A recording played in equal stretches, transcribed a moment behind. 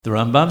The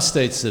Rambam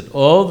states that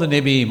all the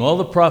Nebi'im, all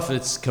the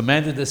prophets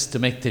commanded us to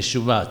make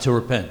teshuvah, to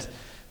repent.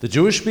 The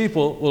Jewish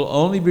people will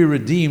only be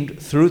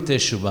redeemed through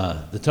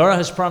teshuvah. The Torah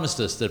has promised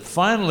us that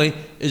finally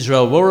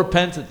Israel will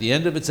repent at the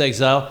end of its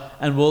exile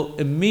and will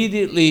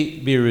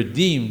immediately be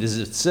redeemed, as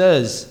it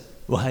says,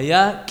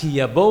 והיה כי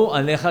יבואו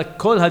עליך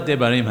כל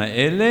הדברים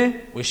האלה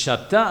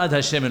ושבת עד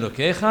השם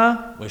אלוקיך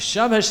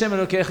ושב השם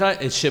אלוקיך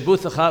את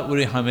שבותך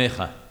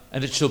וריחמך.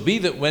 And it shall be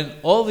that when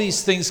all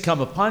these things come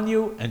upon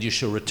you, and you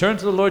shall return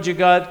to the Lord your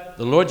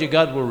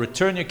God will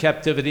return your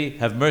captivity,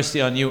 have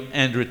mercy on you,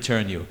 and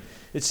return you.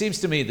 It seems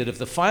to me that if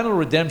the final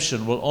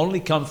redemption will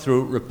only come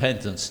through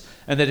repentance,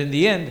 and that in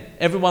the end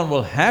everyone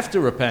will have to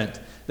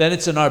repent, then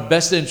it's in our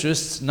best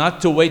interests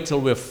not to wait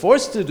till we're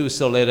forced to do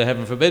so later,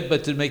 heaven forbid,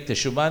 but to make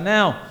teshuvah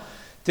now.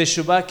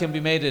 Teshuvah can be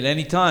made at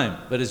any time,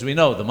 but as we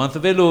know, the month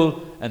of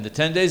Elul and the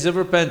 10 days of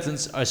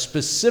repentance are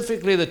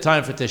specifically the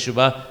time for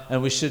teshuvah,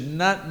 and we should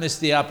not miss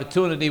the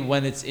opportunity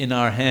when it's in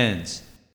our hands.